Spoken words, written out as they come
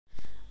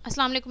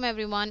Assalamu alaikum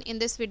everyone. In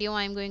this video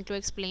I am going to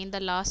explain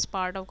the last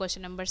part of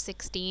question number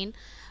 16,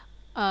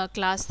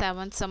 class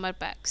 7 summer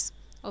packs.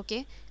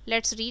 Okay,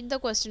 let's read the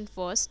question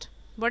first.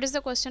 What is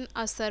the question?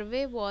 A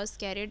survey was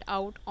carried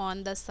out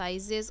on the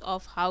sizes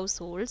of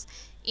households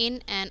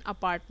in an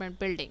apartment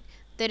building.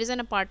 There is an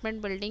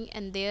apartment building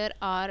and there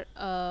are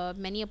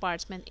many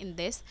apartments in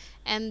this,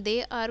 and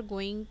they are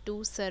going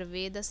to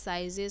survey the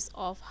sizes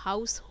of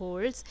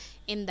households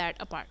in that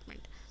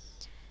apartment.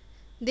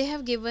 They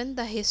have given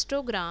the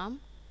histogram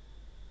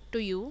to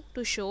you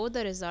to show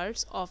the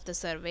results of the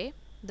survey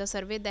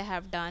they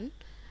have done.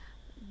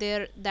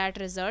 Their that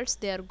results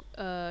they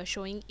are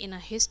showing in a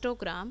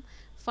histogram.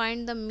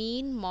 Find the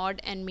mean, mod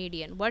and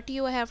median. What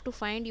you have to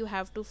find? You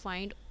have to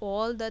find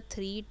all the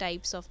three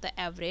types of the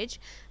average,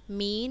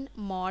 mean,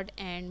 mod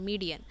and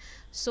median.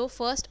 So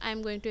first I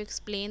am going to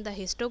explain the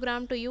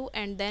histogram to you,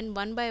 and then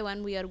one by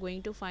one we are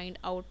going to find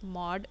out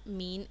mod,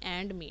 mean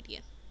and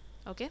median.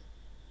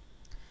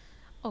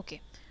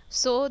 Okay,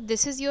 so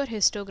this is your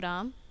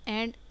histogram,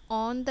 and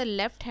on the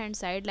left hand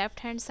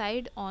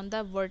side on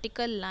the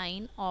vertical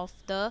line of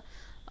the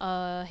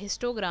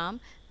histogram,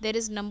 there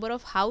is number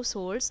of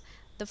households,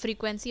 the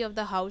frequency of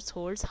the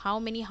households, how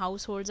many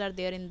households are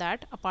there in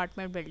that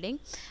apartment building,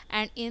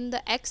 and in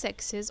the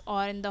x-axis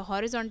or in the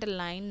horizontal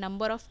line,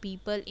 number of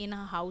people in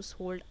a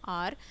household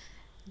are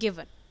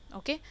given.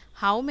 Okay,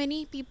 how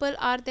many people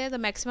are there? The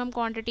maximum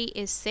quantity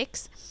is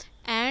 6,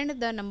 and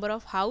the number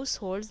of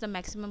households, the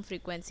maximum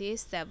frequency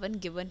is 7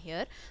 given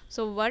here.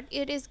 So what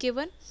it is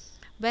given?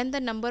 When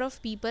the number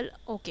of people,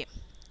 okay,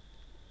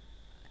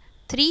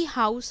 3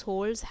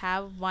 households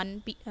have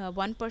one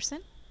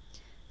person,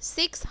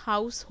 6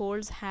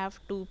 households have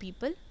 2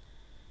 people,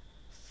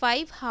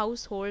 5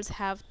 households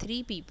have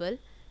 3 people,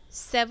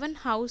 7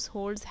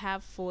 households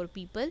have 4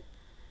 people,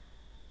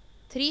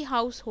 3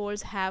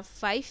 households have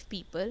 5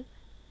 people,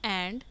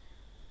 and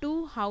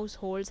 2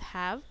 households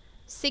have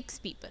 6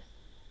 people.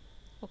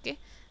 Okay,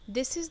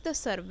 this is the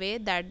survey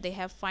that they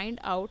have find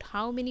out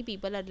how many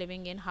people are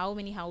living in how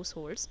many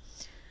households.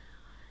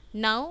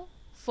 Now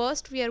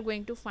first we are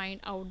going to find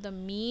out the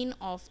mean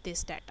of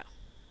this data.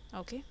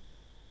 Okay,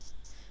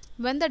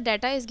 when the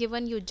data is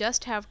given, you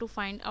just have to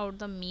find out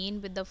the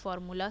mean with the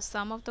formula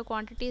sum of the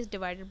quantities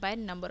divided by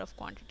number of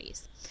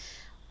quantities.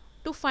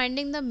 To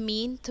finding the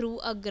mean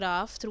through a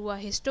graph, through a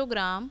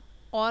histogram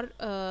or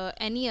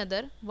any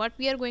other, what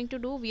we are going to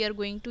do, we are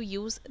going to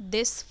use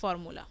this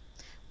formula.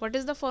 What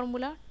is the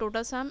formula?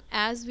 Total sum.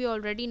 As we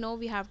already know,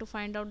 we have to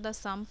find out the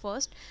sum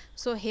first.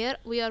 So here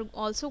we are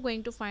also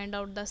going to find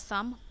out the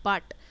sum,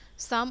 but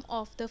sum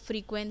of the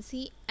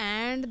frequency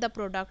and the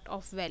product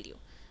of value.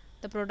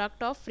 The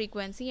product of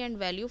frequency and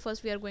value,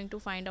 first we are going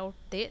to find out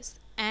this,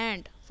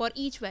 and for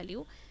each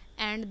value,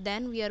 and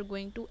then we are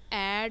going to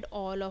add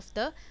all of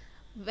the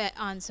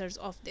answers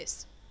of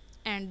this,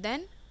 and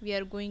then we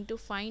are going to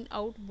find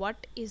out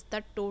what is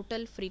the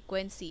total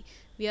frequency.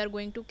 We are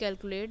going to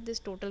calculate this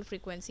total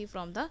frequency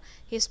from the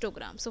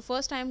histogram. So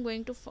first I am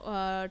going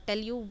to tell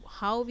you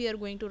how we are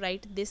going to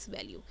write this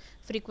value,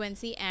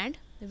 frequency and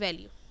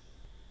value.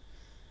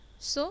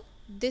 So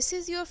this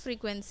is your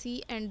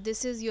frequency and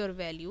this is your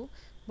value.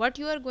 What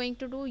you are going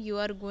to do, you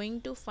are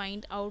going to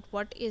find out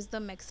what is the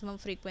maximum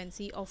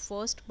frequency of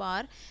first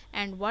bar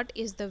and what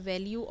is the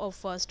value of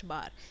first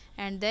bar,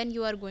 and then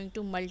you are going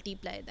to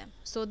multiply them.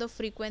 So the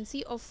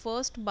frequency of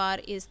first bar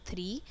is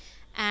 3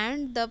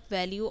 and the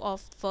value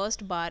of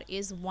first bar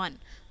is 1.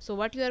 So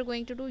what you are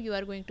going to do, you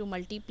are going to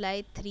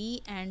multiply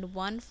 3 and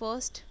 1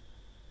 first.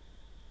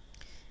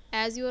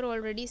 As you are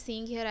already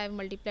seeing here, I have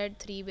multiplied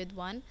 3 with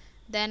 1.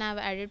 Then I have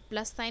added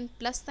plus sign.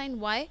 Plus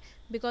sign, why?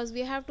 Because we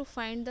have to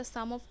find the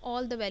sum of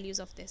all the values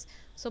of this.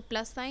 So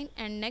plus sign,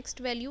 and next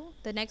value,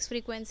 the next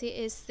frequency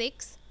is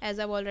 6, as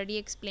I've already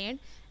explained,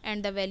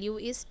 and the value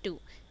is 2.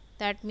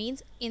 That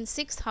means in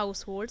 6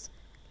 households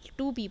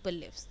 2 people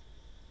lives.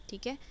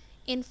 Okay?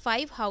 In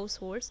 5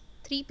 households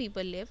 3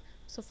 people live.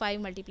 So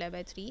 5 multiplied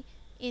by 3.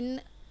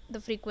 In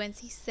the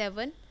frequency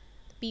 7,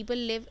 the people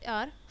live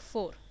are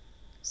 4.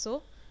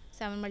 So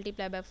 7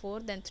 multiplied by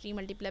 4, then 3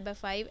 multiplied by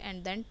 5,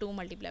 and then 2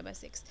 multiplied by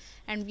 6,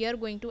 and we are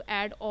going to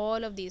add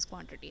all of these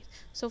quantities.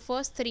 So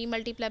first 3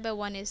 multiplied by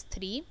 1 is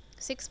 3,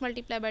 6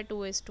 multiplied by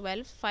 2 is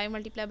 12, 5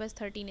 multiplied by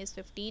 13 is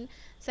 15,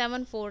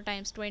 7 4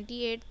 times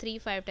 28, 3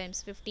 5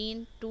 times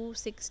 15, 2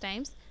 6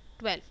 times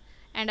 12,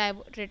 and I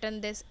have written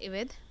this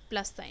with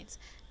plus signs.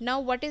 Now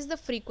what is the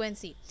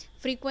frequency?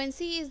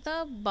 Frequency is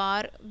the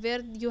bar where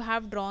you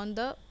have drawn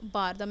the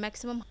bar, the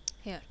maximum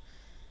here.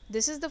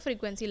 This is the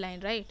frequency line,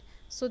 right?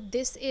 So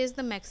this is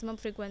the maximum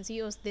frequency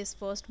of this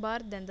first bar,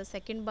 then the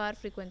second bar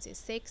frequency is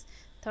 6,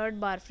 third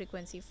bar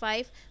frequency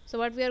 5. So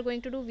what we are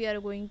going to do, we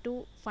are going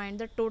to find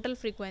the total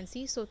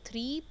frequency. So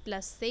 3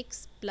 plus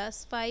 6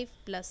 plus 5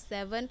 plus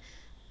 7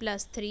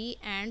 plus 3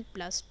 and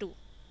plus 2.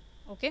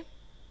 Okay,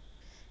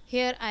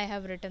 here I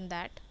have written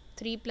that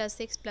 3 plus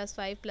 6 plus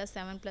 5 plus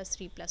 7 plus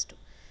 3 plus 2.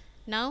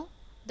 Now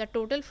the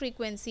total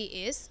frequency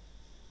is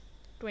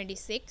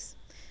 26,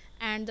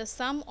 and the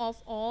sum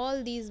of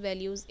all these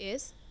values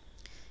is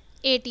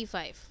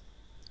 85.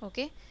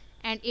 Okay,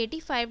 and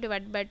 85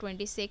 divided by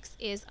 26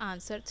 is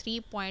answer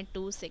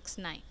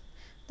 3.269.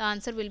 The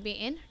answer will be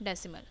in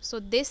decimal. So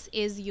this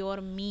is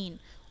your mean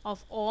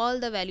of all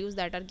the values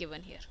that are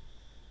given here.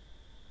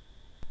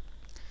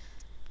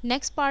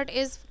 Next part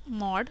is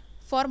mod.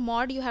 For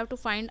mod you have to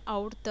find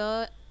out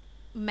the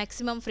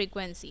maximum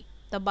frequency,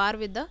 the bar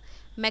with the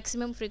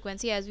maximum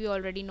frequency. As we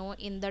already know,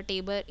 in the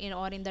table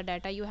or in the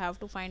data you have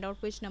to find out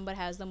which number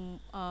has the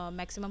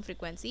maximum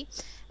frequency,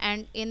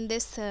 and in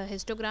this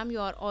histogram you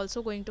are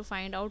also going to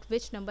find out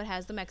which number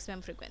has the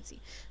maximum frequency.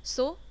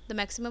 So the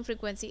maximum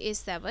frequency is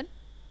 7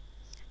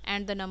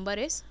 and the number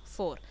is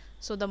 4,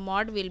 so the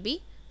mod will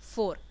be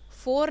 4.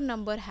 4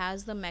 number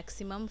has the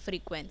maximum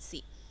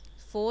frequency.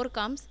 4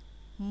 comes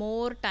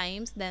more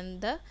times than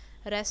the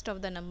rest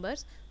of the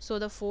numbers, so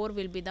the 4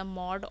 will be the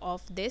mod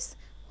of this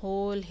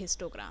whole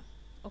histogram.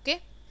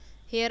 Okay,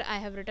 here I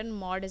have written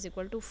mod is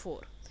equal to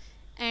 4,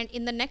 and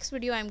in the next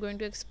video I am going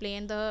to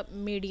explain the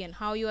median,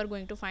 how you are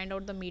going to find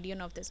out the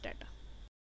median of this data.